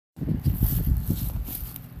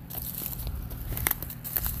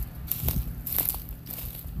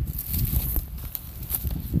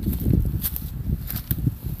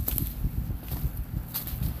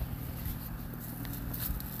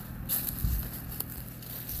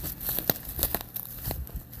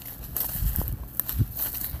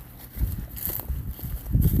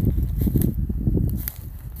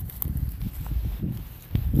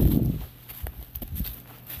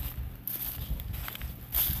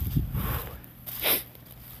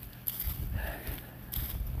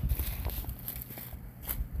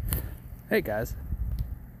Hey guys.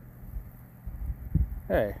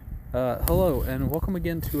 Hey. Hello and welcome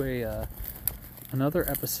again to another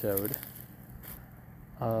episode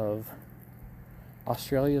of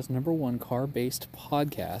Australia's #1 car-based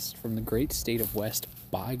podcast from the great state of West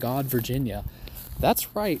by God, Virginia.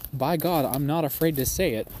 That's right, by God, I'm not afraid to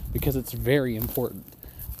say it because it's very important.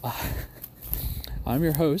 I'm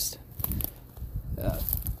your host,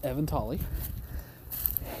 Evan Tolley,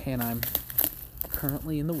 and I'm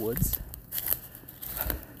currently in the woods.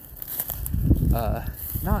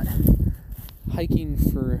 Not hiking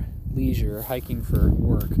for leisure, hiking for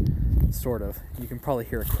work, sort of. You can probably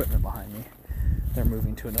hear equipment behind me. They're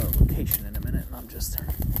moving to another location in a minute, and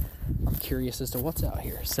I'm curious as to what's out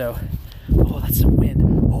here. So, that's some wind.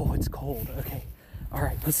 Oh, it's cold. Okay.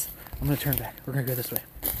 Alright, I'm gonna turn back. We're gonna go this way.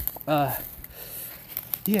 I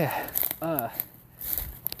know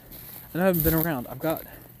I haven't been around.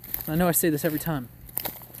 I know I say this every time.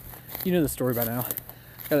 You know the story by now.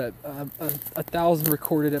 Got 1,000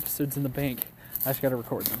 recorded episodes in the bank. I just got to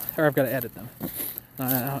record them, or I've got to edit them.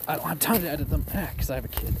 I don't have time to edit them because I have a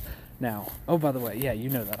kid now. Oh, by the way, yeah, you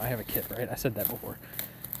know that I have a kid, right? I said that before.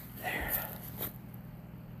 There.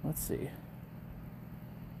 Let's see.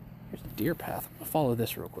 Here's a deer path. I'm gonna follow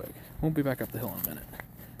this real quick. Won't be back up the hill in a minute.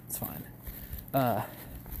 It's fine.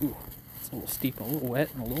 It's a little steep, a little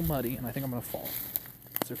wet, and a little muddy, and I think I'm gonna fall.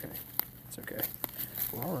 It's okay. It's okay.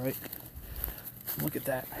 We're all right. Look at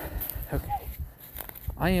that. Okay.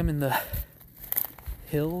 I am in the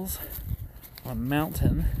hills on a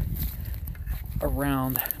mountain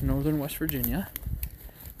around northern West Virginia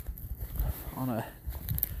on a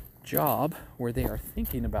job where they are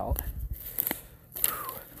thinking about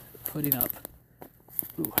putting up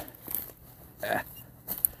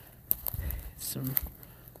some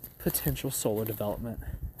potential solar development.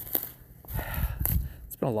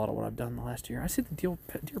 Been a lot of what I've done the last year. I see the deer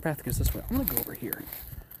path goes this way. I'm gonna go over here.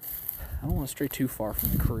 I don't want to stray too far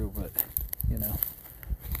from the crew, but at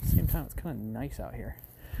the same time, it's kind of nice out here.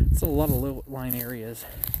 It's a lot of low line areas.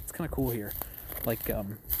 It's kind of cool here. Like I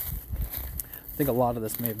think a lot of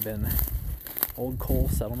this may have been old coal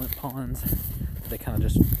settlement ponds. They kind of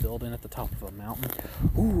just build in at the top of a mountain.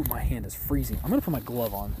 Ooh, my hand is freezing. I'm gonna put my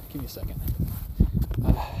glove on. Give me a second.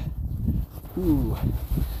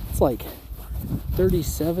 It's like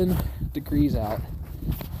 37 degrees out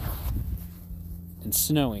and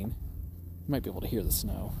snowing. You might be able to hear the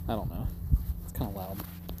snow. I don't know. It's kind of loud.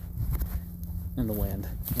 And the wind.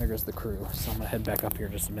 There goes the crew. So I'm going to head back up here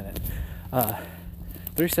in just a minute.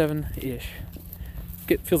 37-ish.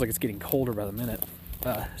 Feels like it's getting colder by the minute.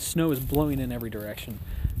 Snow is blowing in every direction.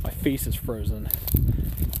 My face is frozen.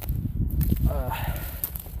 What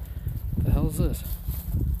the hell is this?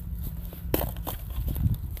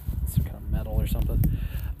 Or something.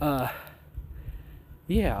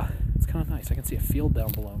 It's kind of nice. I can see a field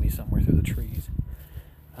down below me somewhere through the trees.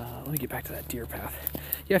 Let me get back to that deer path.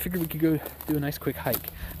 Yeah, I figured we could go do a nice quick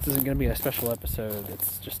hike. This isn't going to be a special episode.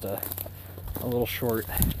 It's just a little short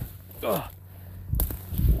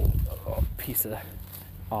piece of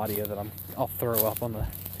audio that I'll throw up on the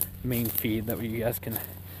main feed that you guys can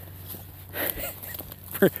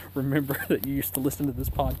remember that you used to listen to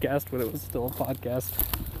this podcast when it was still a podcast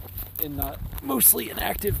and not mostly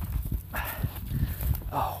inactive.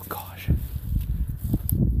 Oh gosh.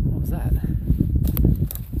 What was that?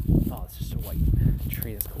 Oh, it's just a white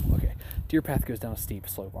tree. That's cool. Okay. Deer path goes down a steep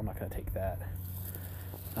slope. I'm not going to take that.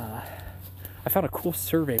 I found a cool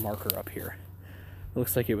survey marker up here. It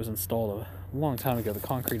looks like it was installed a long time ago. The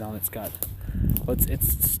concrete on it's got,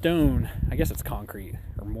 it's stone. I guess it's concrete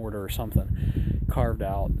or mortar or something carved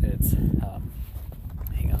out. It's,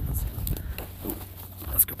 hang on.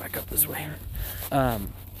 Let's go back up this way.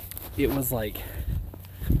 It was like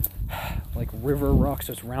river rocks,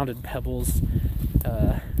 just rounded pebbles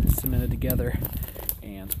cemented together,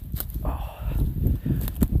 and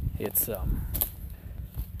it's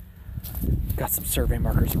got some survey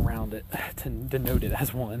markers around it to denote it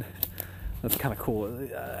as one. That's kind of cool.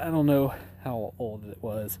 I don't know how old it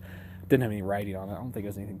was. Didn't have any writing on it. I don't think it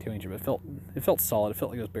was anything too ancient, but it felt solid. It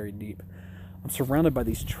felt like it was buried deep. I'm surrounded by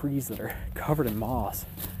these trees that are covered in moss.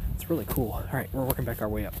 It's really cool. All right, we're working back our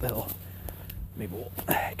way up the hill. Maybe we'll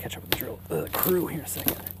catch up with the crew here in a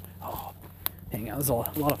second. Oh, hang on. There's a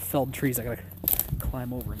lot of felled trees I gotta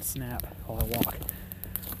climb over and snap while I walk.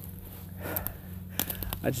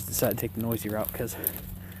 I just decided to take the noisy route because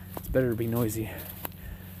it's better to be noisy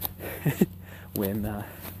when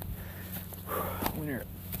you're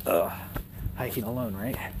hiking alone,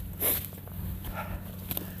 right?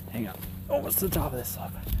 Hang on. Almost to the top of this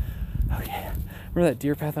slope. Okay. Remember that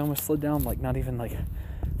deer path I almost slid down like not even like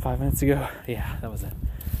 5 minutes ago? Yeah, that was it.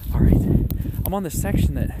 Alright. I'm on this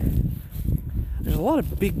section that there's a lot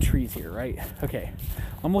of big trees here, right? Okay,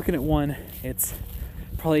 I'm looking at one. It's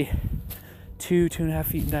probably 2.5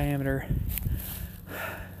 feet in diameter.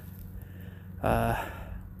 Yeah,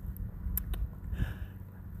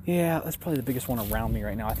 that's probably the biggest one around me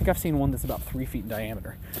right now. I think I've seen one that's about 3 feet in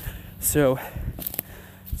diameter. So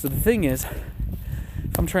the thing is,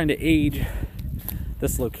 if I'm trying to age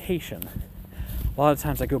this location, a lot of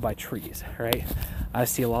times I go by trees, right? I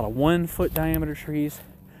see a lot of 1 foot diameter trees.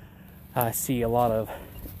 I see a lot of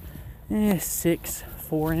 6,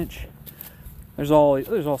 4 inch. There's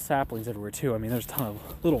all saplings everywhere too. I mean, there's a ton of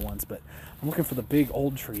little ones, but I'm looking for the big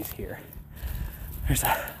old trees here. There's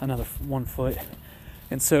another 1 foot.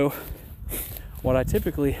 And so what I've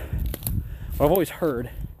always heard,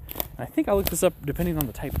 and I think I looked this up, depending on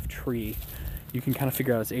the type of tree, you can kind of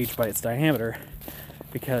figure out its age by its diameter,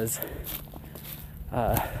 because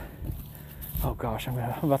oh gosh, I'm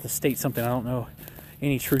about to state something I don't know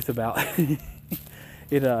any truth about. I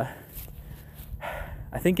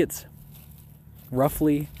think it's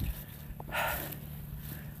roughly,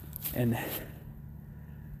 and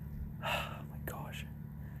oh my gosh,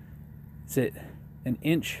 is it an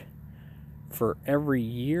inch for every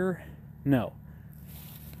year? No.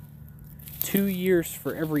 2 years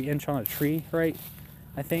for every inch on a tree, right?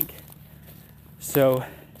 I think. So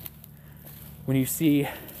when you see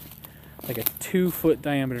like a 2 foot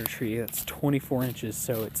diameter tree, that's 24 inches,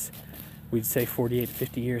 so we'd say 48 to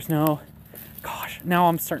 50 years. No, gosh, now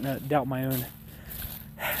I'm starting to doubt my own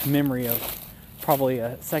memory of probably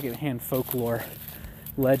a secondhand folklore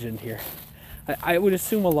legend here. I would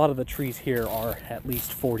assume a lot of the trees here are at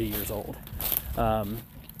least 40 years old.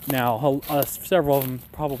 Now, several of them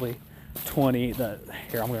probably 20.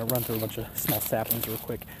 Here, I'm going to run through a bunch of small saplings real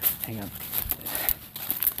quick. Hang on.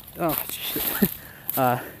 Oh, shit.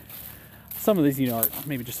 Some of these, are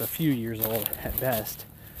maybe just a few years old at best.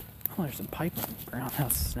 Oh, there's some pipe on the ground.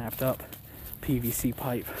 That's snapped up. PVC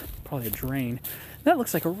pipe. Probably a drain. That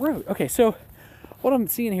looks like a road. Okay, so what I'm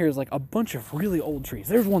seeing here is like a bunch of really old trees.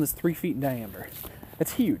 There's one that's 3 feet in diameter.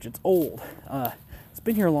 It's huge. It's old. It's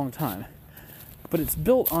been here a long time. But it's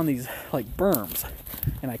built on these like berms.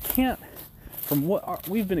 And I can't, from what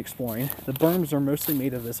we've been exploring, the berms are mostly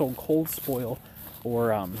made of this old coal spoil,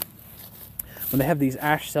 or when they have these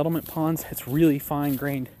ash settlement ponds, it's really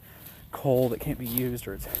fine-grained coal that can't be used,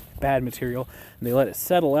 or it's bad material, and they let it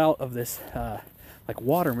settle out of this like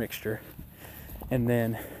water mixture, and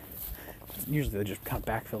then usually they just kind of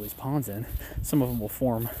backfill these ponds in. Some of them will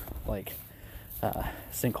form like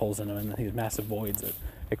sinkholes in them, and these massive voids that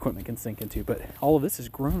equipment can sink into. But all of this is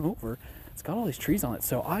grown over. It's got all these trees on it.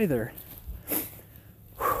 So either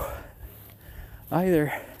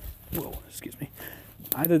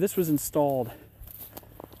this was installed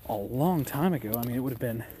a long time ago. I mean, it would have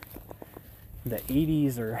been the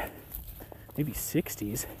 80s or maybe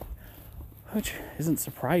 60s, which isn't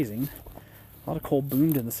surprising. A lot of coal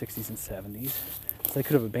boomed in the 60s and 70s, so they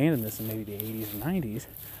could have abandoned this in maybe the 80s and 90s.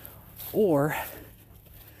 Or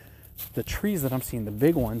the trees that I'm seeing, the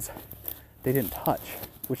big ones, they didn't touch,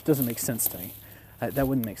 which doesn't make sense to me. That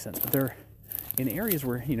wouldn't make sense, but they're in areas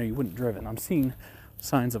where you wouldn't have driven. I'm seeing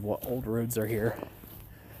signs of what old roads are here,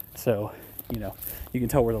 so you can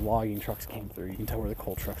tell where the logging trucks came through. You can tell where the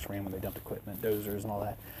coal trucks ran when they dumped equipment, dozers and all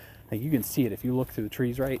that. Like, you can see it if you look through the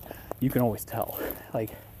trees, right? You can always tell.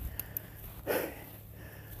 Like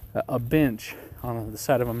a bench on the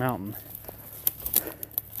side of a mountain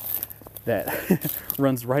that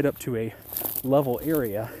runs right up to a level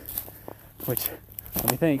area, which,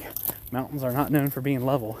 let me think, mountains are not known for being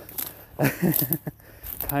level.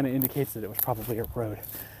 Kind of indicates that it was probably a road.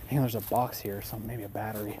 Hang on, there's a box here or something, maybe a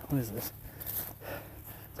battery. What is this?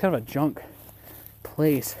 It's kind of a junk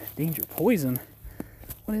place. Danger poison.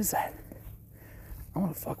 What is that? I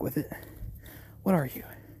want to fuck with it. What are you?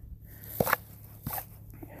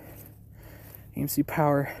 AMC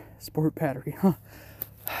Power Sport Battery. Huh.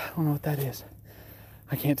 I don't know what that is.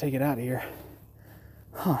 I can't take it out of here.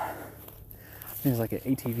 Huh. It's like an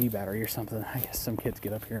ATV battery or something. I guess some kids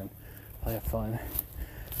get up here and probably have fun.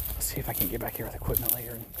 Let's see if I can get back here with equipment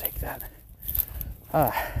later and take that.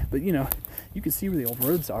 But you can see where the old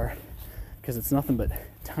roads are, because it's nothing but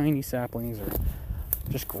tiny saplings or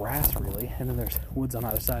just grass, really. And then there's woods on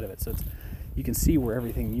either side of it. So you can see where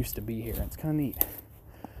everything used to be here. It's kind of neat.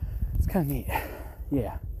 It's kind of neat.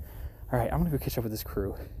 Yeah. All right, I'm going to go catch up with this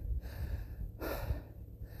crew.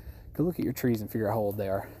 Go look at your trees and figure out how old they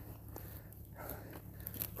are.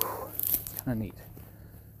 It's kind of neat.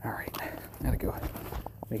 All right, I got to go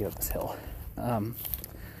make it up this hill.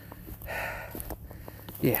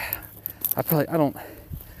 Yeah. I don't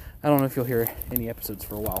know if you'll hear any episodes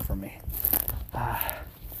for a while from me.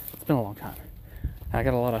 It's been a long time. I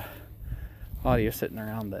got a lot of audio sitting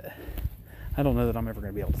around that I don't know that I'm ever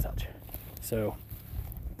going to be able to touch. So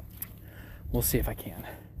we'll see if I can.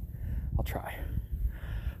 I'll try.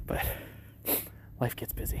 But life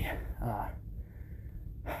gets busy.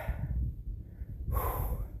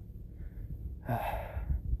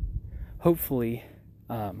 Hopefully,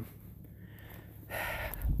 I've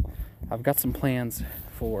got some plans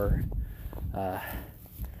for,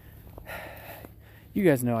 you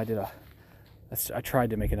guys know I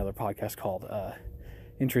tried to make another podcast called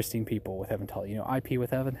Interesting People with Evan Tully. You know, IP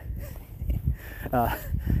with Evan? I'm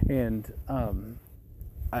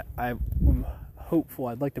hopeful.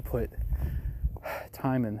 I'd like to put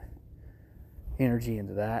time and energy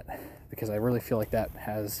into that because I really feel like that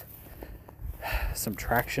has some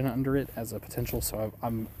traction under it as a potential. So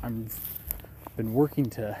I'm been working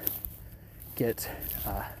to get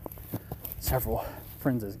several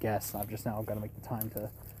friends as guests. I've got to make the time to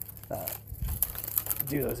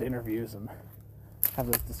do those interviews and have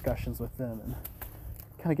those discussions with them and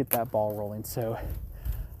kind of get that ball rolling. So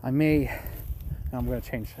I'm going to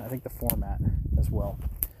change, I think, the format as well.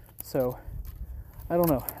 So I don't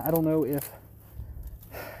know if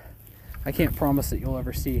I can't promise that you'll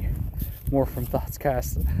ever see more from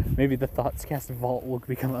Thoughtscast. Maybe the Thoughtscast vault will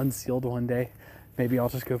become unsealed one day. Maybe I'll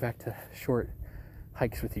just go back to short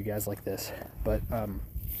hikes with you guys like this. But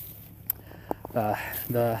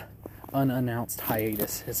the unannounced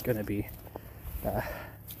hiatus is going to be,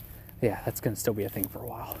 that's going to still be a thing for a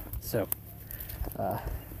while. So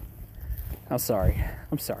I'm sorry,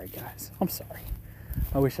 guys. I'm sorry.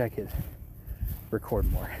 I wish I could record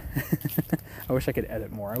more. I wish I could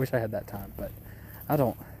edit more. I wish I had that time, but I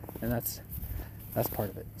don't, and that's part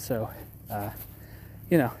of it. So,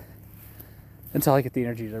 until I get the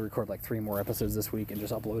energy to record like 3 more episodes this week and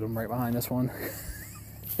just upload them right behind this one,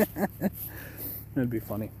 it'd be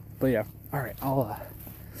funny. But yeah, all right. I'll.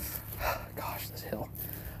 Gosh, this hill.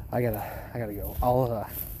 I gotta go. I'll.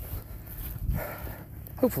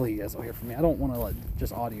 Hopefully you guys will hear from me. I don't want to let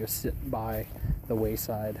just audio sit by the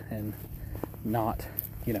wayside and not,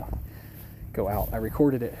 go out. I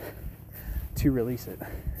recorded it to release it.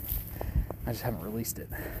 I just haven't released it.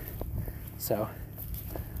 So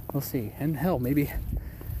we'll see. And hell, maybe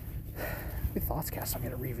Thoughtscast I'm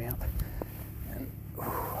gonna revamp. And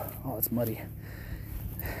it's muddy.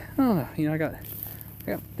 I don't know. I got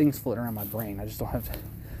things floating around my brain. I just don't have to.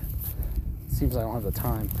 It seems I don't have the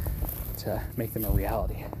time to make them a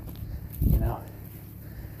reality. I don't know.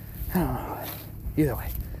 Either way,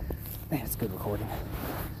 man, it's good recording.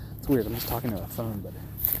 It's weird. I'm just talking to a phone, but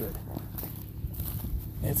it's good.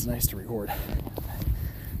 It's nice to record.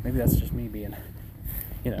 Maybe that's just me being,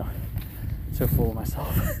 so full of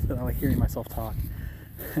myself that I like hearing myself talk.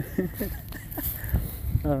 I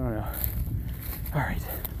don't know. All right.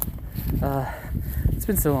 It's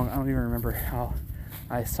been so long, I don't even remember how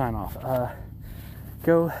I sign off.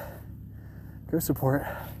 Go support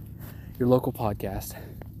your local podcast.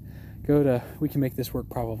 Go to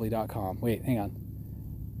wecanmakethisworkprobably.com. Wait, hang on.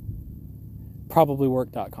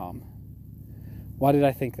 Probablywork.com. Why did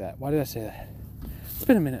I think that? Why did I say that? It's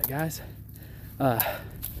been a minute, guys. It's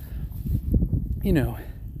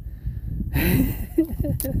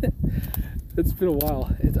been a while.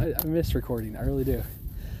 I miss recording. I really do.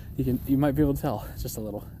 You might be able to tell just a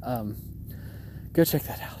little. Go check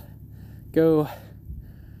that out. Go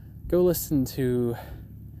listen to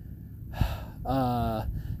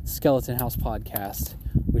Skeleton House Podcast,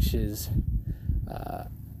 which is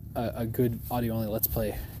a good audio only Let's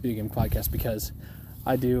Play video game podcast, because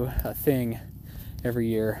I do a thing every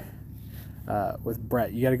year with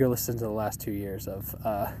Brett. You got to go listen to the last 2 years of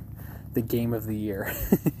the game of the year.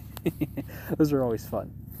 Those are always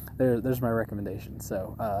fun. There's my recommendation.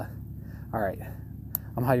 So, all right.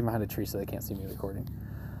 I'm hiding behind a tree so they can't see me recording.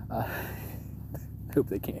 Hope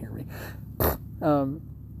they can't hear me.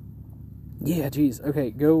 Yeah, geez.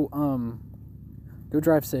 Okay, go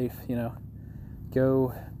drive safe,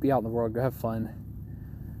 Go be out in the world, go have fun.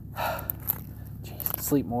 Jeez,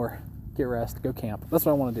 sleep more, get rest, go camp. That's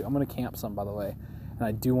what I want to do. I'm going to camp some, by the way, and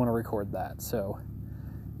I do want to record that, so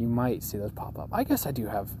you might see those pop up. I guess I do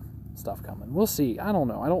have stuff coming. We'll see. I don't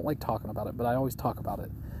know. I don't like talking about it, but I always talk about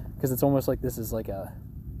it because it's almost like this is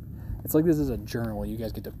this is a journal. You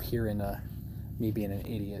guys get to peer into me being an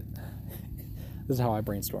idiot. This is how I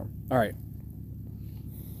brainstorm. All right.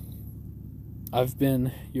 I've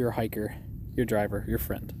been your hiker, your driver, your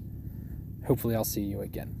friend. Hopefully I'll see you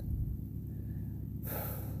again.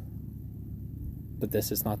 But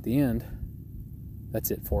this is not the end. That's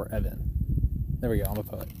it for Evan. There we go. I'm a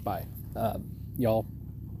poet. Bye. Y'all,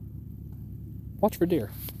 watch for deer.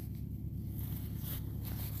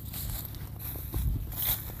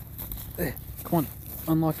 Come on,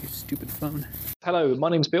 unlock your stupid phone. Hello, my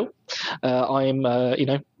name's Bill.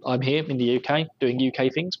 I'm here in the UK doing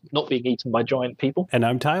UK things, not being eaten by giant people. And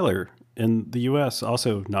I'm Tyler, in the US,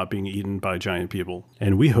 also not being eaten by giant people.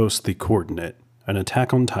 And we host The Coordinate, an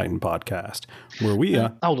Attack on Titan podcast, where we...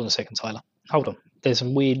 Hold on a second, Tyler. Hold on. There's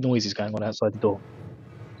some weird noises going on outside the door.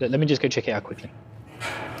 Let me just go check it out quickly.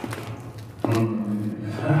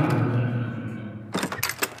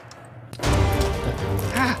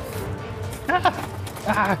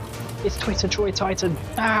 It's Twitter Troy Titan.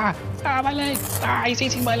 My leg. He's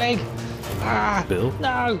eating my leg. Bill?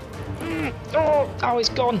 No. Oh, it's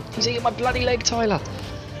gone. He's eating my bloody leg, Tyler.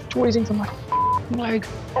 Troy's eating my leg.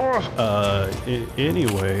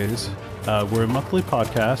 Anyways, we're a monthly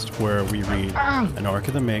podcast where we read an arc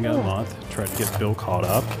of the manga a month, try to get Bill caught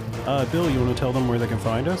up. Bill, you want to tell them where they can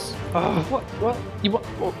find us? What do you want?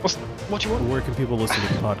 Where can people listen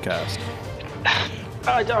to the podcast?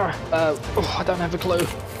 I don't have a clue.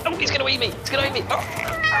 Oh, he's going to eat me. He's going to eat me.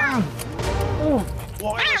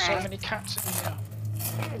 Why are there so many cats in here?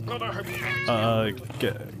 Oh, God, I hope you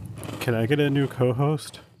can I get a new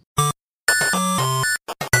co-host?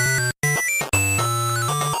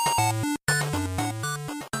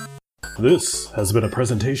 This has been a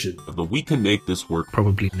presentation of the We Can Make This Work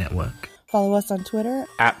Probably Network. Follow us on Twitter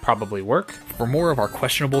 @ProbablyWork for more of our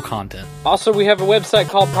questionable content. Also, we have a website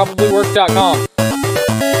called probablywork.com.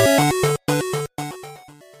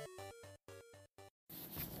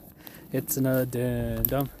 It's an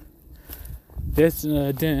addendum. It's an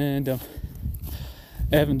addendum.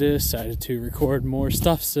 Evan decided to record more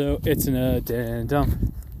stuff, so it's an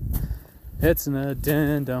addendum. It's an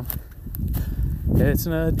addendum. It's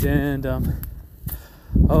an addendum.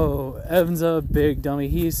 Oh, Evan's a big dummy.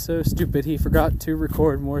 He's so stupid he forgot to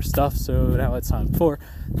record more stuff, so now it's time for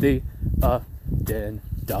the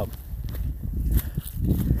addendum.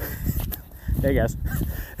 Hey guys.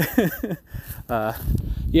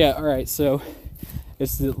 Yeah, alright, so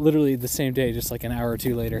it's literally the same day, just like an hour or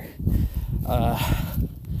two later. I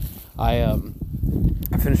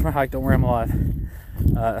finished my hike. Don't worry, I'm alive.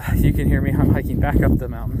 You can hear me. I'm hiking back up the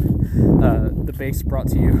mountain. The base brought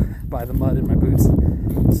to you by the mud in my boots.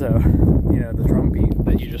 So, the drum beat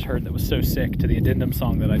that you just heard that was so sick to the addendum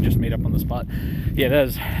song that I just made up on the spot. Yeah,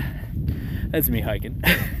 that's me hiking.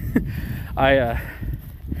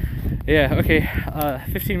 Yeah, okay.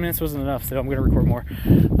 15 minutes wasn't enough, so I'm going to record more.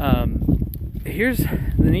 Here's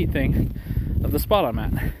the neat thing of the spot I'm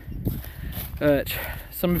at.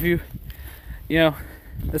 Some of you,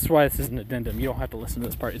 that's why this is an addendum. You don't have to listen to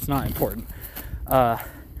this part. It's not important. I'm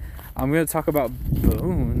going to talk about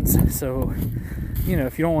bones. So,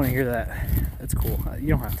 if you don't want to hear that, that's cool. You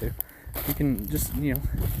don't have to. You can just,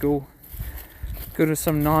 go to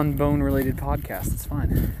some non-bone related podcast. It's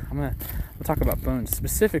fine. I'm gonna talk about bones.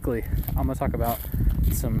 Specifically, I'm going to talk about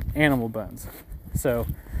some animal bones. So,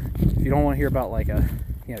 if you don't want to hear about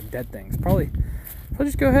dead things, probably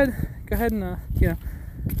just go ahead and go ahead. You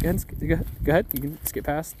can skip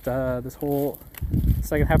past this whole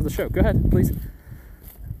second half of the show. Go ahead, please.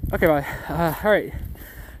 Okay, bye. All right.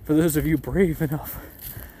 For those of you brave enough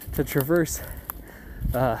to traverse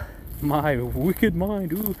my wicked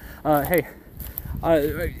mind, hey.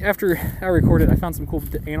 After I recorded, I found some cool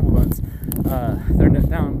animal bones. They're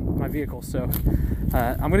down in my vehicle, so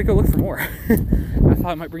I'm gonna go look for more. I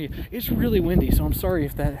thought it might bring you. It's really windy, so I'm sorry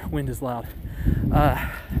if that wind is loud.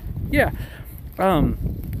 Yeah.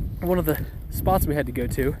 One of the spots we had to go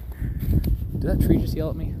to. Did that tree just yell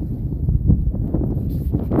at me?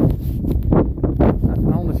 I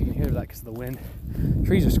don't know if you can hear that because of the wind.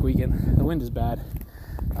 Trees are squeaking. The wind is bad.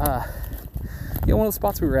 One of the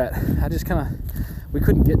spots we were at, we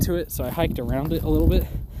couldn't get to it, so I hiked around it a little bit.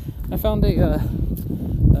 I found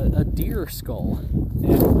a deer skull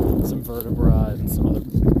and some vertebrae and some other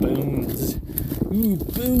bones. Ooh,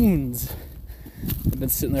 bones! They've been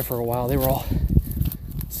sitting there for a while. They were all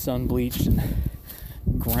sun bleached and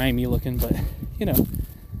grimy looking, but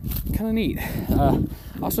kind of neat. I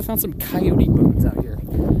also found some coyote bones out here.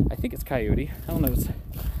 I think it's coyote. I don't know. It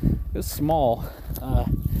was small.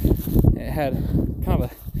 It had kind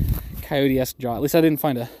of a coyote-esque jaw. At least I didn't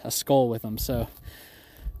find a skull with them, so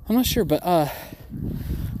I'm not sure. But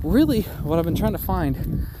really, what I've been trying to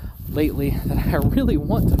find lately that I really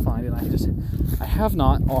want to find, and I have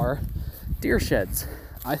not, are deer sheds.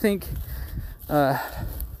 I think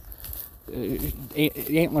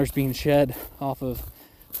antlers being shed off of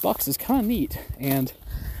bucks is kind of neat, and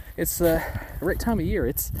it's the right time of year.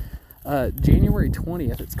 It's January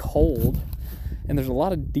 20th. It's cold, and there's a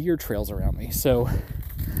lot of deer trails around me. So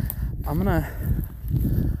I'm gonna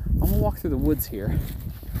walk through the woods here.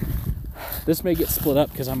 This may get split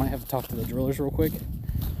up because I might have to talk to the drillers real quick.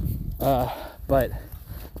 But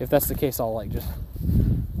if that's the case, I'll like just,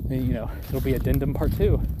 you know, it'll be addendum part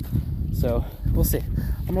 2. So we'll see.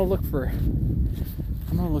 I'm gonna look though.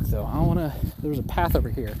 There's a path over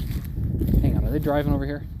here. Hang on, are they driving over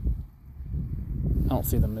here? I don't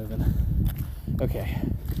see them moving. Okay.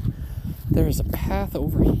 There's a path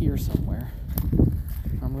over here somewhere.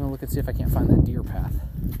 I'm gonna look and see if I can't find that deer path.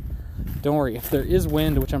 Don't worry, if there is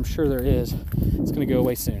wind, which I'm sure there is, it's gonna go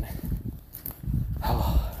away soon.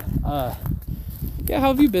 Yeah, how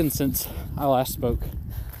have you been since I last spoke?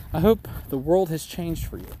 I hope the world has changed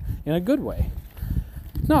for you in a good way.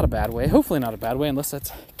 Not a bad way, hopefully not a bad way, unless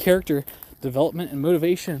that's character development and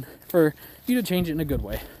motivation for you to change it in a good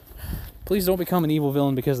way. Please don't become an evil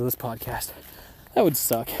villain because of this podcast. That would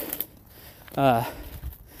suck.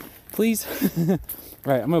 Please.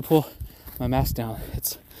 Right, I'm gonna pull my mask down.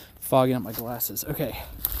 It's fogging up my glasses. Okay.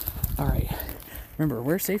 All right. Remember,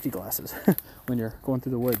 wear safety glasses when you're going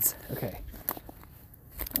through the woods. Okay.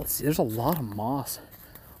 Let's see. There's a lot of moss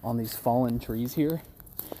on these fallen trees here.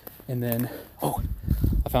 And then, oh,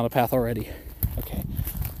 I found a path already. Okay.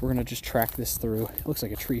 We're gonna just track this through. It looks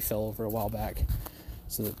like a tree fell over a while back,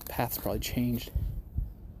 so the path's probably changed.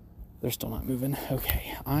 They're still not moving.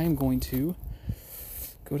 Okay. I'm going to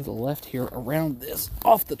go to the left here, around this,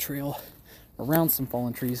 off the trail, around some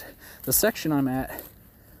fallen trees. The section I'm at,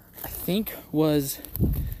 I think, was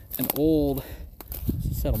an old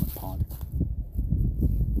settlement pond.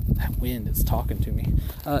 That wind is talking to me.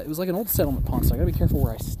 It was like an old settlement pond, so I gotta be careful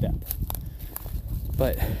where I step.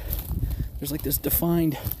 But there's like this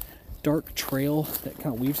defined dark trail that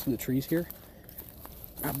kind of weaves through the trees here.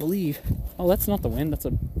 I believe, oh, that's not the wind, that's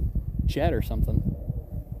a jet or something.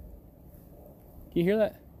 Can you hear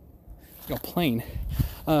that? Like a plane.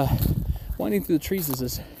 Winding through the trees is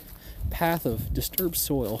this path of disturbed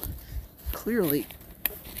soil. Clearly,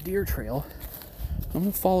 deer trail. I'm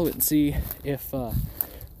gonna follow it and see if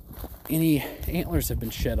any antlers have been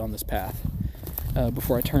shed on this path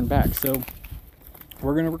before I turn back. So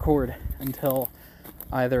we're gonna record until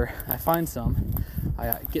either I find some,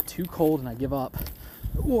 I get too cold and I give up,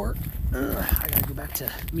 or I gotta go back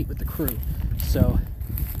to meet with the crew. So,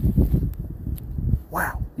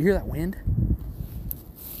 wow, you hear that wind?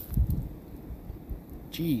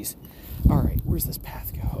 Jeez. All right, where's this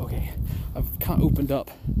path go? Okay, I've kind of opened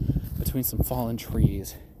up between some fallen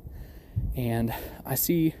trees, and I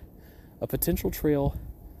see a potential trail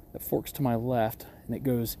that forks to my left, and it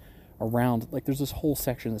goes around, like there's this whole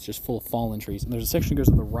section that's just full of fallen trees, and there's a section that goes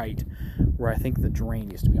to the right where I think the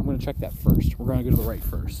drain used to be. I'm going to check that first. We're going to go to the right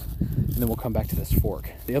first, and then we'll come back to this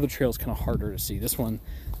fork. The other trail is kind of harder to see. This one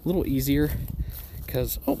a little easier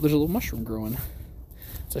because, oh, there's a little mushroom growing.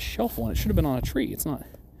 It's a shelf one. It should have been on a tree. It's not.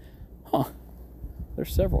 Huh.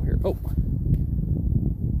 There's several here. Oh.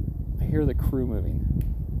 I hear the crew moving.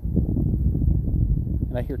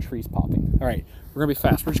 And I hear trees popping. All right, we're going to be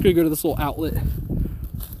fast. We're just going to go to this little outlet.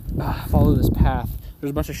 Follow this path.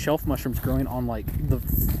 There's a bunch of shelf mushrooms growing on like the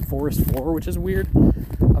forest floor, which is weird.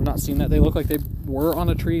 I've not seen that. They look like they were on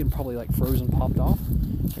a tree and probably like frozen, popped off.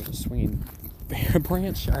 There's a swinging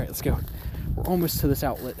branch. All right, let's go. We're almost to this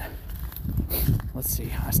outlet. Let's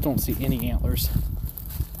see. I still don't see any antlers.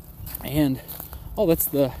 And, oh, that's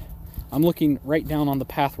the, I'm looking right down on the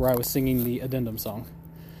path where I was singing the addendum song.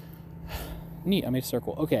 Neat, I made a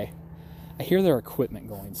circle. Okay. I hear their equipment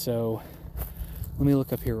going, so let me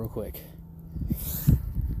look up here real quick.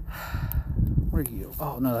 What are you?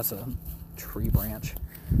 Oh, no, that's a tree branch.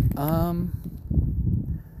 No,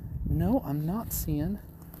 I'm not seeing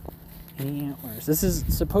any antlers. This is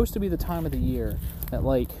supposed to be the time of the year that,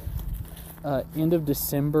 like, end of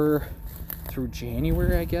December through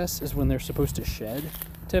January, I guess, is when they're supposed to shed,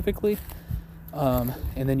 typically. And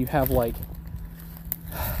then you have, like,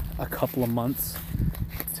 a couple of months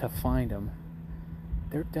to find them.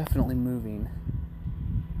 They're definitely moving.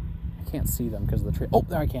 I can't see them because of the tree. Oh,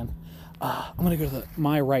 there I can. I'm going to go to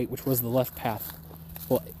my right, which was the left path.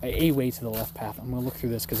 Well, a way to the left path. I'm going to look through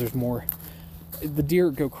this because there's more. The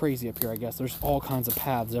deer go crazy up here, I guess. There's all kinds of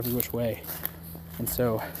paths every which way. And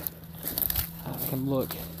so I can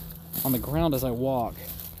look on the ground as I walk.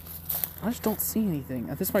 I just don't see anything.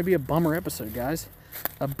 This might be a bummer episode, guys.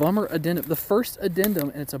 A bummer addendum. The first addendum,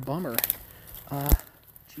 and it's a bummer.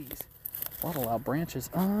 Jeez. A lot of loud branches.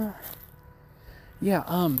 Yeah,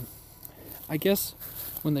 I guess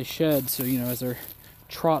when they shed, so, you know, as they're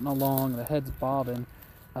trotting along, the head's bobbing,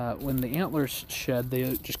 when the antlers shed,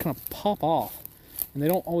 they just kind of pop off. And they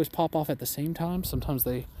don't always pop off at the same time. Sometimes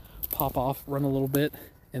they pop off, run a little bit,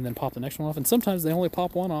 and then pop the next one off. And sometimes they only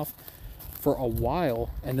pop one off for a while,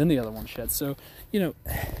 and then the other one sheds. So, you know,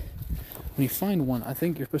 when you find one, I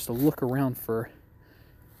think you're supposed to look around for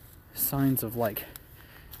signs of like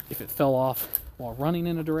if it fell off while running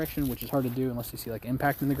in a direction, which is hard to do unless you see like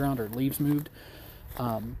impact in the ground or leaves moved,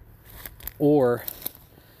 or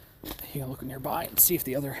you can look nearby and see if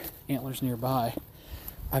the other antler's nearby.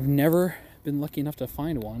 I've never been lucky enough to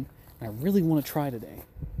find one, and I really want to try today.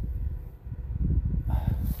 I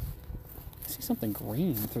see something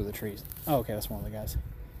green through the trees. Oh, okay, that's one of the guys,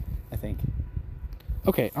 I think.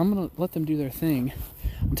 Okay, I'm gonna let them do their thing.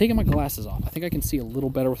 I'm taking my glasses off. I think I can see a little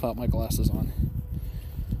better without my glasses on.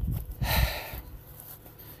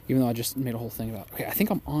 Even though I just made a whole thing about... Okay, I think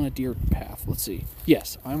I'm on a deer path. Let's see.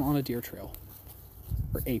 Yes, I'm on a deer trail.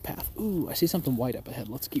 Or a path. Ooh, I see something white up ahead.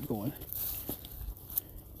 Let's keep going.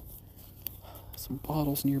 Some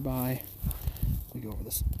bottles nearby. We go over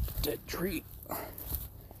this dead tree.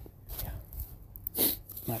 Yeah. I'm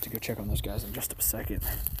gonna have to go check on those guys in just a second.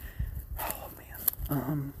 Oh,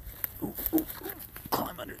 man.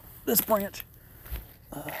 Climb under this branch.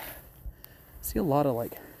 See a lot of,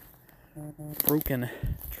 like, broken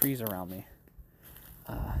trees around me,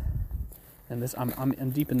 and this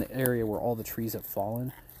I'm deep in the area where all the trees have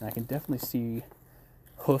fallen, and I can definitely see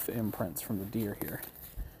hoof imprints from the deer here.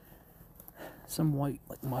 Some white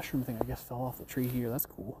like mushroom thing I guess fell off the tree here. That's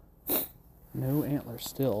cool. No antlers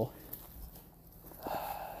still.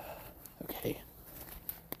 Okay.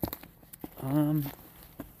 Oh.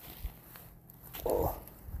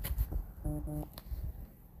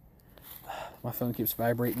 My phone keeps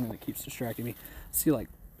vibrating and it keeps distracting me. I see like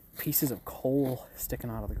pieces of coal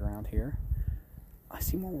sticking out of the ground here. I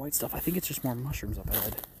see more white stuff. I think it's just more mushrooms up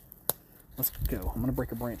ahead. Let's go. I'm gonna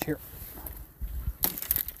break a branch here.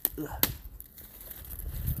 Ugh.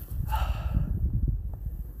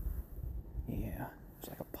 Yeah, there's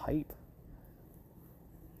like a pipe.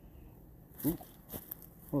 Ooh.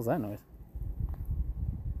 What was that noise?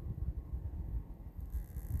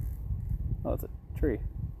 Oh, it's a tree.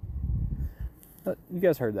 You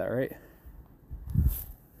guys heard that, right?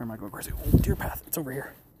 Or am I going crazy? Oh, deer path. It's over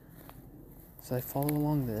here. So I follow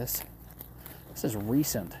along this. This is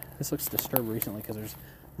recent. This looks disturbed recently because there's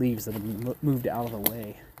leaves that have moved out of the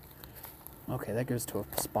way. Okay, that goes to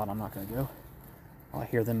a spot I'm not going to go. I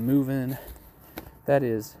hear them moving. That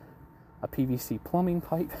is a PVC plumbing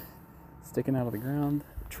pipe sticking out of the ground.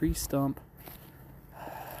 Tree stump.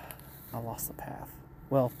 I lost the path.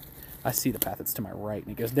 Well, I see the path. It's to my right,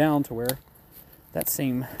 and it goes down to where that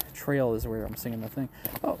same trail is where I'm singing the thing.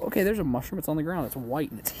 Oh, okay, there's a mushroom. It's on the ground. It's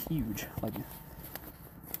white, and it's huge. Like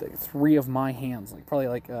 3 of my hands. Like probably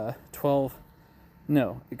like 12.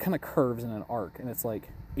 No, it kind of curves in an arc, and it's like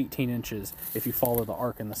 18 inches if you follow the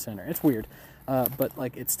arc in the center. It's weird, but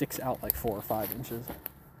like it sticks out like 4 or 5 inches.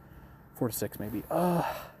 4 to 6 maybe. Man.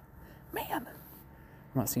 I'm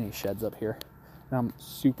not seeing any sheds up here. And I'm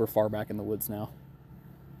super far back in the woods now.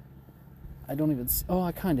 I don't even see... Oh,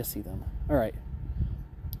 I kind of see them. All right.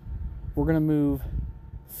 We're going to move...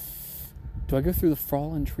 Do I go through the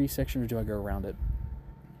fallen tree section or do I go around it?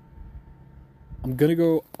 I'm going to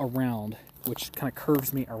go around, which kind of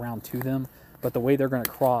curves me around to them, but the way they're going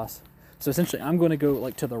to cross... So essentially, I'm going to go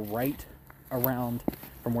like to the right around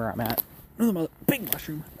from where I'm at. Another big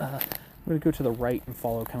mushroom. I'm going to go to the right and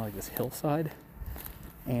follow kind of like this hillside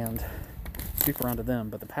and sweep around to them,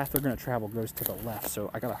 but the path they're going to travel goes to the left,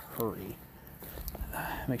 so I got to hurry.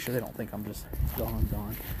 Make sure they don't think I'm just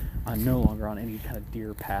gone. I'm no longer on any kind of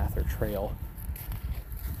deer path or trail.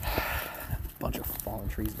 Bunch of fallen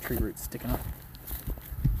trees and tree roots sticking up.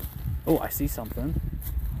 Oh, I see something.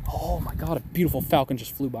 Oh my god, a beautiful falcon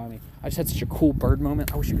just flew by me. I just had such a cool bird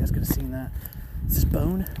moment. I wish you guys could have seen that. Is this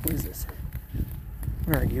bone? What is this?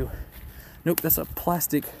 Where are you? Nope, that's a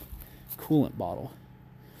plastic coolant bottle.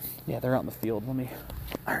 Yeah, they're out in the field.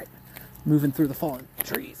 Alright. Moving through the fallen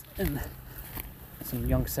trees and some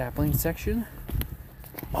young sapling section.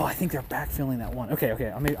 Oh, I think they're backfilling that one. Okay.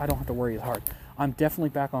 I don't have to worry as hard. I'm definitely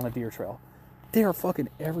back on a deer trail. They are fucking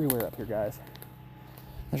everywhere up here, guys.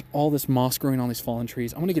 There's all this moss growing on these fallen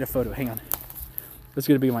trees. I'm going to get a photo. Hang on. This is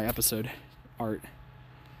going to be my episode art.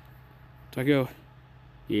 Do I go?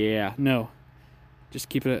 Yeah. No. Just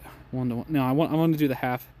keep it at 1:1. No, I want to do the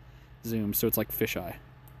half zoom so it's like fisheye.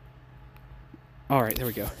 All right. There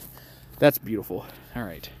we go. That's beautiful. All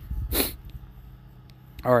right.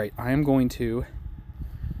 I am going to...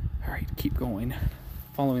 All right, keep going.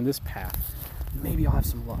 Following this path. Maybe I'll have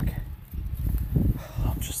some luck.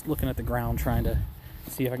 I'm just looking at the ground trying to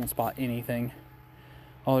see if I can spot anything.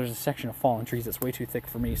 Oh, there's a section of fallen trees that's way too thick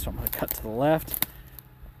for me, so I'm going to cut to the left.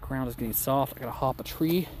 Ground is getting soft. I got to hop a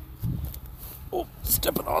tree. Oh,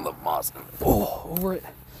 stepping on the moss. Oh, over it.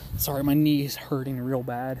 Sorry, my knee's hurting real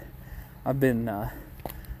bad. I've been doing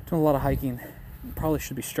doing a lot of hiking. Probably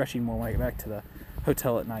should be stretching more when I get back to the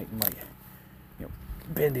hotel at night and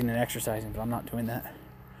bending and exercising, but I'm not doing that.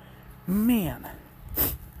 Man.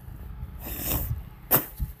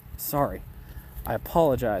 Sorry. I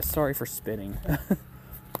apologize. Sorry for spitting.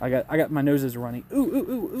 I got my nose is running.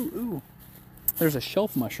 Ooh. There's a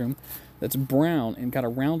shelf mushroom that's brown and got a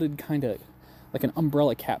rounded kind of like an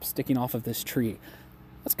umbrella cap sticking off of this tree.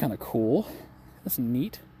 That's kind of cool. That's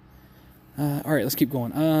neat. All right, let's keep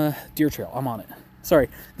going. Deer trail. I'm on it. Sorry,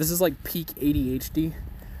 this is like peak ADHD,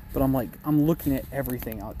 but I'm looking at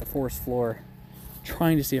everything out the forest floor,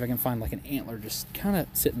 trying to see if I can find like an antler just kind of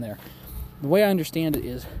sitting there. The way I understand it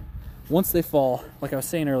is, once they fall, like I was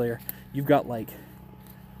saying earlier, you've got like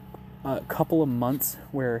a couple of months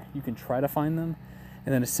where you can try to find them,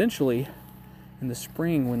 and then essentially in the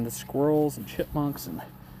spring, when the squirrels and chipmunks and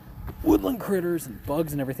woodland critters and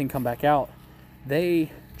bugs and everything come back out,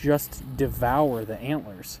 they just devour the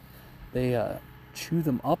antlers. They chew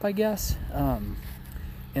them up, I guess,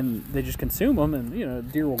 and they just consume them,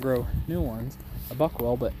 and deer will grow new ones, a buck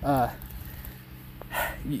will, but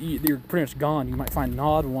you're pretty much gone. You might find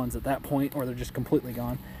gnawed ones at that point, or they're just completely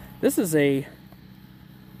gone. This is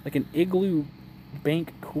like an igloo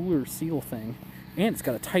bank cooler seal thing, and it's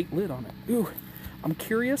got a tight lid on it. Ooh, I'm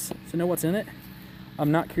curious to know what's in it.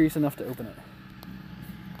 I'm not curious enough to open it.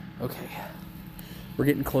 Okay, we're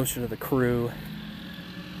getting closer to the crew.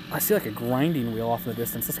 I see like a grinding wheel off in the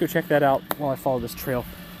distance. Let's go check that out while I follow this trail.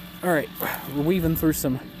 All right, we're weaving through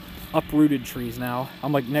some uprooted trees now.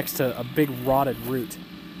 I'm like next to a big rotted root.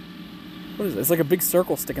 What is it? It's like a big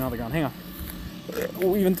circle sticking out of the ground. Hang on. We're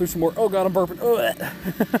weaving through some more. Oh God, I'm burping. Oh.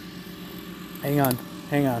 Hang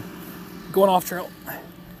on. Going off trail.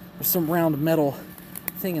 There's some round metal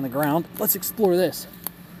thing in the ground. Let's explore this.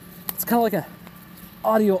 It's kind of like a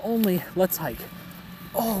audio only let's hike.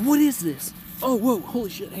 Oh, what is this? Oh, whoa,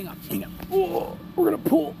 holy shit, hang on. Whoa, we're gonna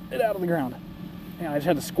pull it out of the ground. Hang on, I just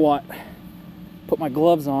had to squat, put my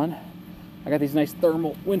gloves on. I got these nice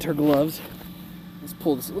thermal winter gloves. Let's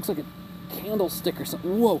pull this. It looks like a candlestick or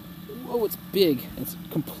something. Whoa, it's big. It's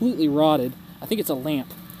completely rotted. I think it's a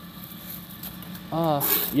lamp.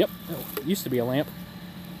 Yep, it used to be a lamp.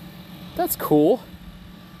 That's cool.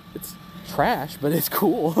 It's trash, but it's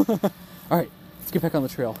cool. All right, let's get back on the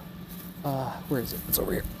trail. Where is it? It's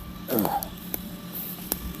over here.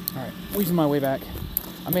 All right, weaving my way back.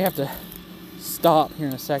 I may have to stop here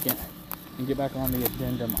in a second and get back on the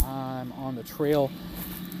addendum. I'm on the trail.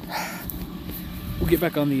 We'll get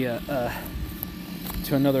back on the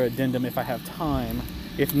to another addendum if I have time.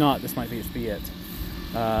 If not, this might just be it.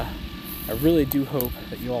 I really do hope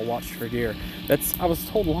that you all watched for deer. I was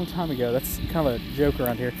told a long time ago, that's kind of a joke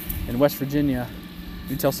around here. In West Virginia,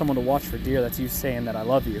 you tell someone to watch for deer, that's you saying that I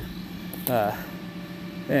love you.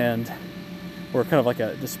 And or kind of like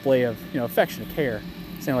a display of affection and care,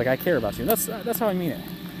 saying like I care about you. And that's how I mean it.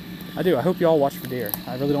 I do. I hope you all watch for deer.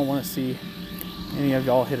 I really don't want to see any of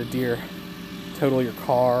y'all hit a deer, total your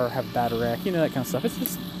car, have a bad wreck, that kind of stuff.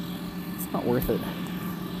 It's not worth it.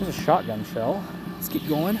 There's a shotgun shell. Let's keep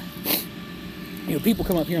going. People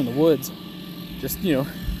come up here in the woods, just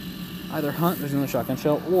either hunt. There's another shotgun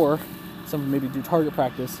shell, or some of them maybe do target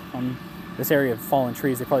practice on this area of fallen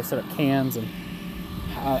trees. They probably set up cans, and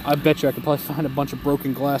I bet you I could probably find a bunch of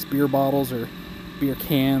broken glass beer bottles or beer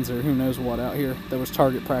cans or who knows what out here that was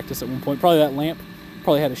target practice at one point. Probably that lamp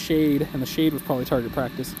probably had a shade, and the shade was probably target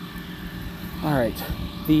practice. All right,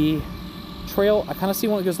 the trail, I kind of see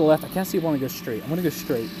one that goes to the left. I can't see one that goes straight. I'm going to go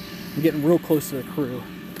straight. I'm getting real close to the crew.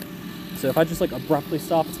 So if I just abruptly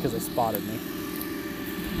stop, it's because they spotted me.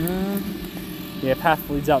 Yeah, path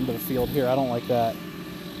leads out into the field here. I don't like that.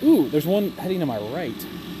 Ooh, there's one heading to my right.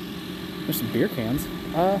 There's some beer cans.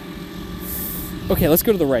 Okay, let's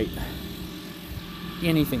go to the right.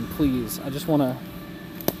 Anything, please. I just want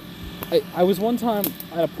to... I was one time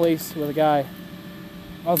at a place with a guy.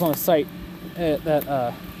 I was on a site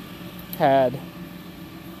that had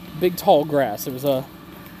big tall grass. It was a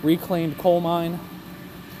reclaimed coal mine,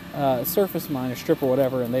 surface mine or strip or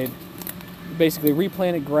whatever, and they'd basically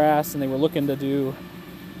replanted grass, and they were looking to do,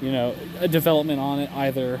 a development on it.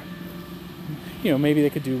 Either, maybe they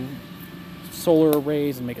could do solar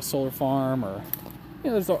arrays and make a solar farm, or,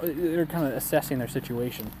 they're kind of assessing their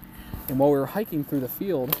situation. And while we were hiking through the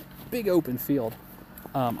field, big open field,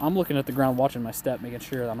 I'm looking at the ground, watching my step, making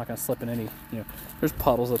sure that I'm not going to slip in any, there's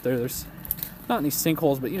puddles up there. There's not any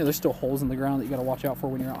sinkholes, but, there's still holes in the ground that you got to watch out for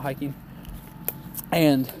when you're out hiking.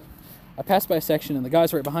 And I passed by a section, and the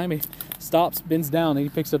guy's right behind me stops, bends down, and he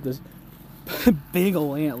picks up this big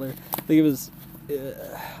old antler. I think it was,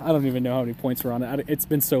 I don't even know how many points were on it. It's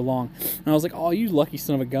been so long. And I was like, oh, you lucky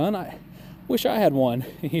son of a gun. wish I had one.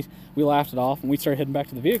 We laughed it off, and we started heading back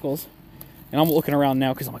to the vehicles. And I'm looking around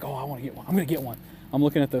now because I'm like, oh, I want to get one. I'm going to get one. I'm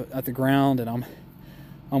looking at the ground, and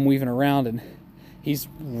I'm weaving around, and he's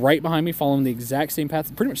right behind me, following the exact same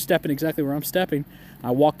path, pretty much stepping exactly where I'm stepping.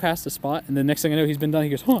 I walk past the spot, and the next thing I know, he's been done. He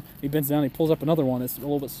goes, huh? He bends down, and he pulls up another one that's a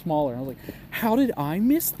little bit smaller. And I was like, how did I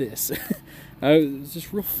miss this? It was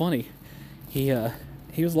just real funny. He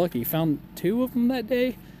was lucky. He found 2 of them that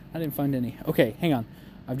day. I didn't find any. Okay, hang on.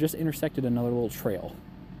 I've just intersected another little trail.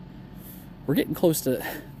 We're getting close to,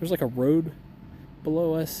 there's like a road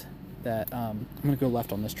below us that I'm going to go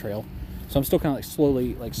left on this trail. So I'm still kind of like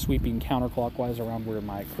slowly like sweeping counterclockwise around where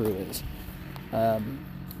my crew is. I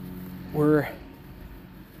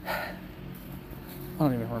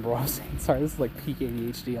don't even remember what I was saying. Sorry, this is like peak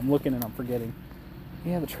ADHD. I'm looking and I'm forgetting.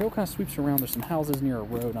 Yeah, the trail kind of sweeps around. There's some houses near a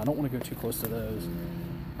road, and I don't want to go too close to those.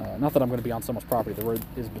 Not that I'm going to be on someone's property. The road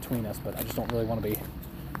is between us, but I just don't really want to be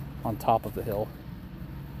on top of the hill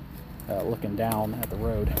looking down at the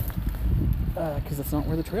road because that's not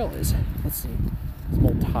where the trail is. Let's see. Some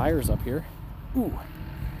old tires up here. Ooh.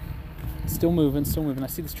 Still moving, still moving. I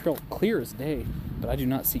see this trail clear as day, but I do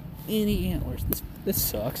not see any antlers. This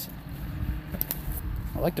sucks.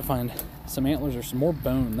 I'd like to find some antlers or some more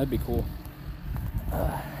bone. That'd be cool.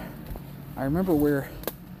 I remember where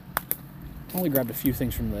I only grabbed a few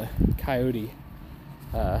things from the coyote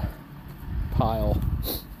pile.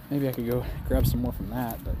 Maybe I could go grab some more from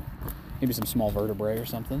that, but maybe some small vertebrae or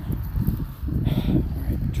something.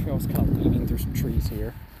 Alright, the trail's kind of weaving through some trees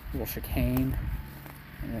here. A little chicane,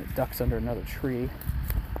 and it ducks under another tree.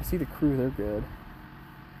 I see the crew, they're good.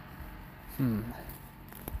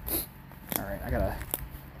 Alright, I'm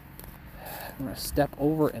gonna step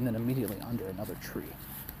over and then immediately under another tree.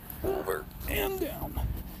 Over and down.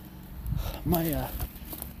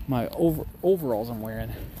 My overalls I'm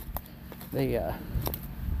wearing, they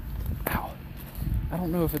ow. I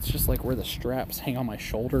don't know if it's just like where the straps hang on my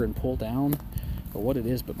shoulder and pull down or what it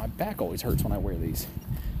is, but my back always hurts when I wear these.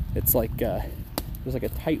 It's like there's like a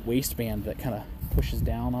tight waistband that kind of pushes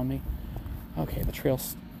down on me. Okay, the trail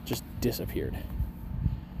just disappeared.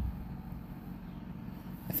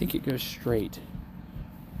 I think it goes straight.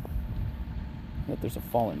 But there's a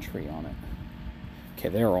fallen tree on it. Okay,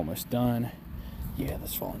 they're almost done. Yeah,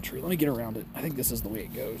 this fallen tree. Let me get around it. I think this is the way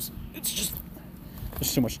it goes. It's just, there's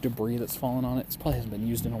so much debris that's fallen on it. It probably hasn't been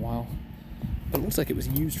used in a while. But it looks like it was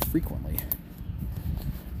used frequently.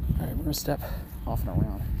 Alright, we're going to step off and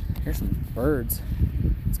around. Here's some birds.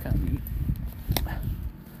 It's kind of neat. I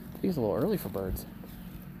think it's a little early for birds.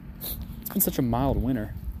 It's been such a mild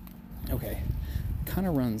winter. Okay. Kind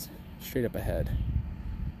of runs straight up ahead.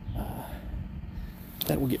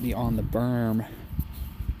 That will get me on the berm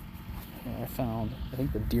where I found, I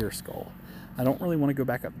think, the deer skull. I don't really want to go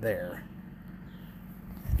back up there.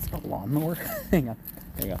 It's a lawnmower. Hang on.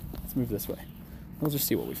 Let's move this way. We'll just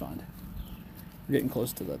see what we find. We're getting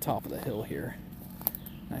close to the top of the hill here.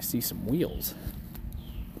 And I see some wheels.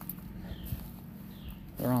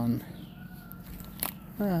 They're on...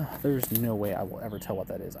 there's no way I will ever tell what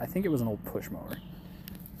that is. I think it was an old push mower.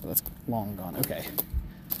 But that's long gone. Okay.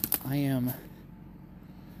 I am...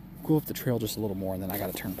 Go up the trail just a little more, and then I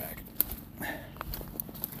gotta turn back.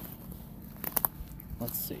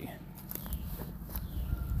 Let's see.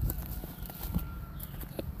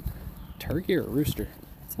 Turkey or a rooster?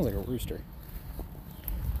 Sounds like a rooster.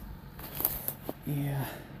 Yeah.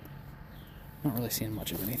 Not really seeing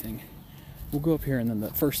much of anything. We'll go up here, and then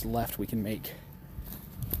the first left we can make,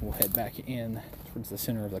 we'll head back in towards the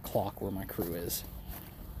center of the clock where my crew is.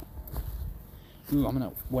 Ooh, I'm in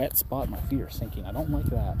a wet spot. My feet are sinking. I don't like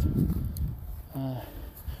that. Oh,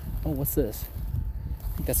 what's this?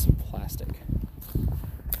 I think that's some plastic.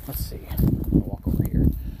 Let's see. I'm gonna walk over here.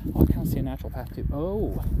 Oh, I kind of see a natural path too.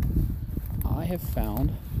 Oh, I have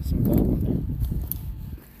found some bone.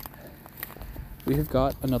 We have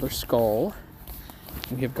got another skull.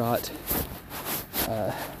 We have got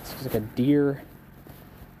this is like a deer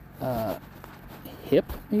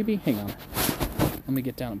hip, maybe. Hang on. Let me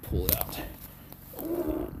get down and pull it out.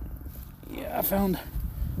 Yeah, I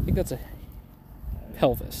think that's a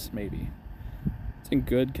pelvis, maybe. It's in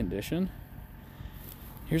good condition.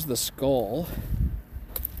 Here's the skull,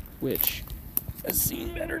 which has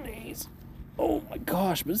seen better days. Oh my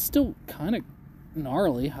gosh, but it's still kind of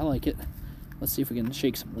gnarly. I like it. Let's see if we can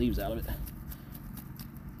shake some leaves out of it.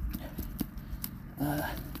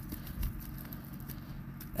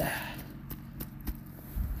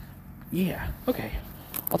 Yeah, okay.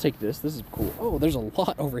 I'll take this. This is cool. Oh, there's a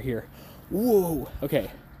lot over here. Whoa.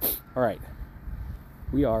 Okay. All right.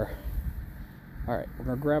 All right. We're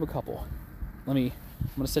going to grab a couple. I'm going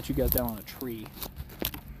to set you guys down on a tree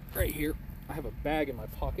right here. I have a bag in my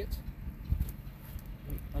pocket.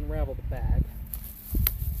 Let me unravel the bag.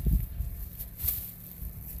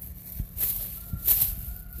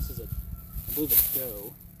 This is I believe a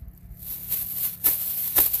doe.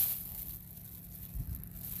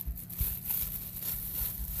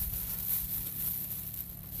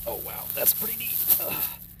 Oh wow, that's pretty neat.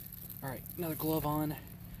 Alright, another glove on.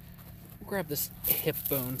 We'll grab this hip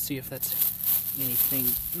bone, see if that's anything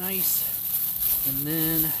nice. And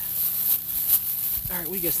then, alright,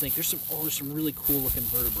 what do you guys think? There's some really cool looking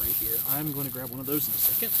vertebrae here. I'm going to grab one of those in a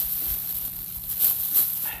second.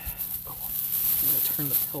 Oh, I'm going to turn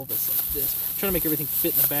the pelvis like this. I'm trying to make everything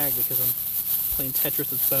fit in the bag because I'm playing Tetris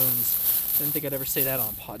with bones. I didn't think I'd ever say that on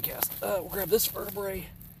a podcast. We'll grab this vertebrae.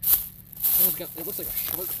 Oh, it looks like a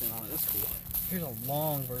shark fin on it. That's cool. Here's a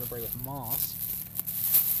long vertebrae with moss.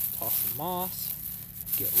 Toss the moss.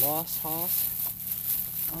 Get lost, Hoss.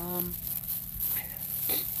 A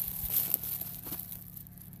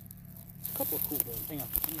couple of cool bones. Hang on.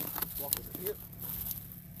 Let me walk over here.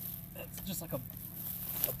 That's just like a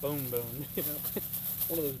bone, you know?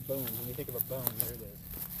 One of those bones. When you think of a bone, there it is.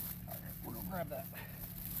 Alright, we're gonna grab that.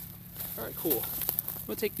 Alright, cool. I'm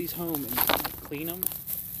gonna take these home and clean them.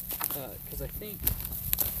 Because I think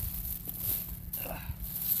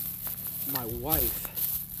my wife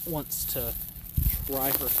wants to try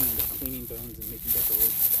her hand at cleaning bones and making decoration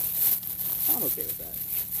stuff. I'm okay with that.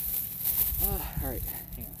 Alright,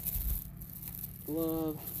 hang on.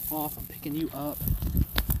 Glove off. I'm picking you up.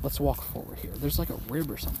 Let's walk forward here. There's like a rib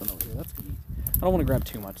or something over here. That's neat. I don't want to grab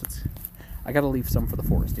too much. I gotta leave some for the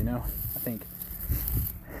forest, you know? I think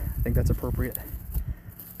that's appropriate.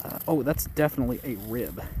 Oh, that's definitely a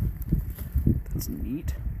rib. That's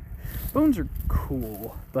neat. Bones are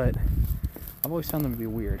cool, but I've always found them to be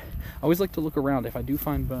weird. I always like to look around if I do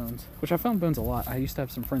find bones, which I found bones a lot. I used to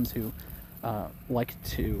have some friends who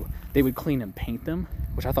they would clean and paint them,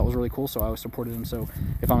 which I thought was really cool, so I always supported them. So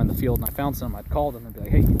if I'm in the field and I found some, I'd call them and be like,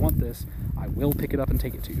 hey, you want this? I will pick it up and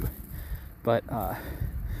take it to you. But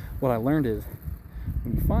what I learned is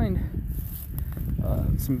when you find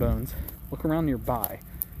some bones, look around nearby,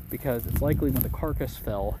 because it's likely when the carcass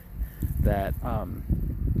fell that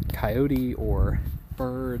coyote or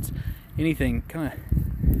birds, any kind of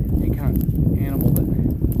animal,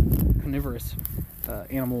 that carnivorous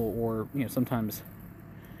animal, or sometimes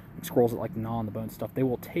squirrels that like gnaw on the bone stuff, they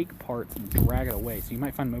will take parts and drag it away. So you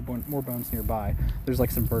might find more bones nearby. There's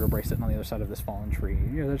like some vertebrae sitting on the other side of this fallen tree.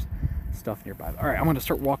 There's stuff nearby. All right, I'm going to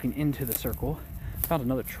start walking into the circle. Found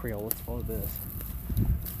another trail. Let's follow this.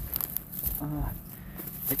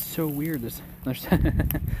 It's so weird. There's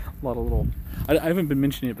a lot of little. I haven't been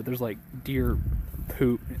mentioning it, but there's like deer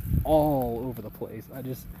poop all over the place.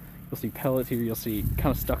 You'll see pellets here. You'll see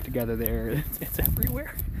kind of stuck together there. It's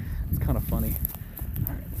everywhere. It's kind of funny.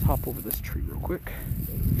 All right, let's hop over this tree real quick.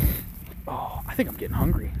 Oh, I think I'm getting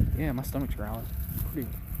hungry. Yeah, my stomach's growling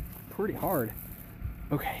pretty hard.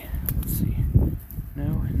 Okay, let's see.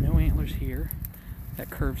 No antlers here. That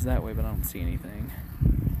curves that way, but I don't see anything.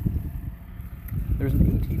 There's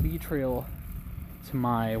an ATV trail to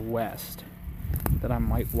my west that I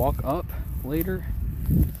might walk up later.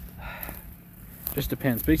 Just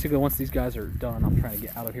depends. Basically, once these guys are done, I'm trying to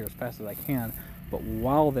get out of here as fast as I can. But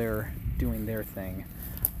while they're doing their thing,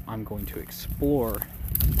 I'm going to explore.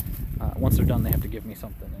 Once they're done, they have to give me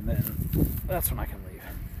something, and then that's when I can leave.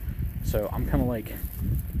 So I'm kind of like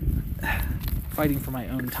fighting for my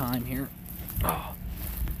own time here. Oh,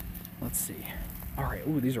 let's see. All right.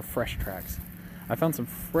 Ooh, these are fresh tracks. I found some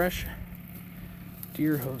fresh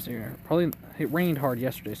deer hooves here. Probably it rained hard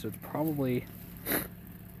yesterday, so it's probably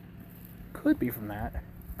could be from that.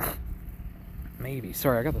 Maybe.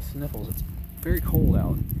 Sorry, I got the sniffles. It's very cold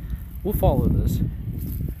out. We'll follow this.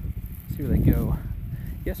 See where they go.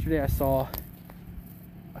 Yesterday I saw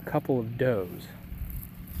a couple of does,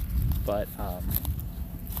 but oh,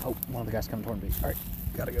 one of the guys coming toward me. All right,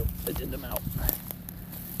 gotta go. Addendum out.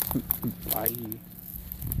 Bye.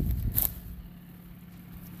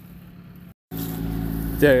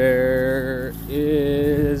 There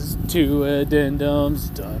is 2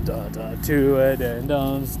 addendums, dun dun dun, 2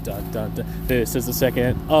 addendums, dun dun dun. This is the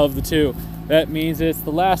second of the 2. That means it's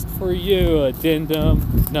the last for you.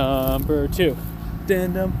 Addendum number 2.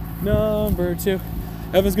 Addendum number 2.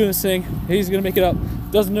 Evan's gonna sing. He's gonna make it up.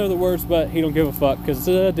 Doesn't know the words, but he don't give a fuck because it's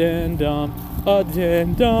addendum,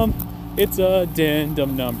 addendum. It's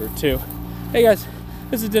addendum number 2. Hey guys,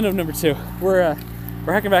 this is addendum number 2. We're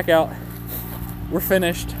hacking back out. We're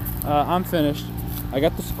finished. I'm finished. I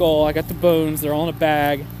got the skull. I got the bones. They're all in a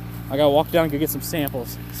bag. I gotta walk down and go get some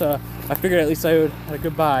samples. So I figured at least I owed a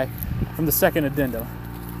goodbye from the second addendum.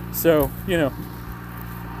 So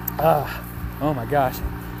Oh my gosh.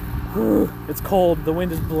 Whew, it's cold. The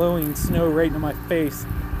wind is blowing snow right into my face.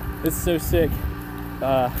 It's so sick.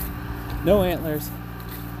 No antlers.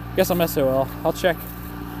 Guess I'm SOL. I'll check.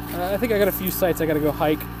 I think I got a few sites I got to go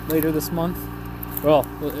hike later this month. Well,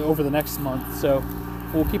 over the next month. So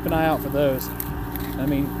we'll keep an eye out for those. I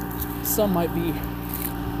mean, some might be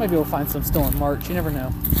able to find some still in March. You never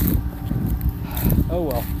know. Oh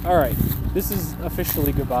well. All right. This is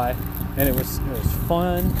officially goodbye, and it was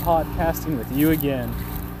fun podcasting with you again.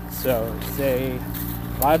 So say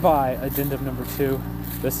bye-bye, addendum number 2,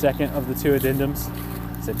 the second of the 2 addendums.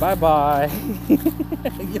 Say bye-bye.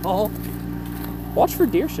 Y'all, watch for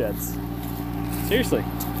deer sheds. Seriously.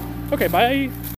 Okay, bye.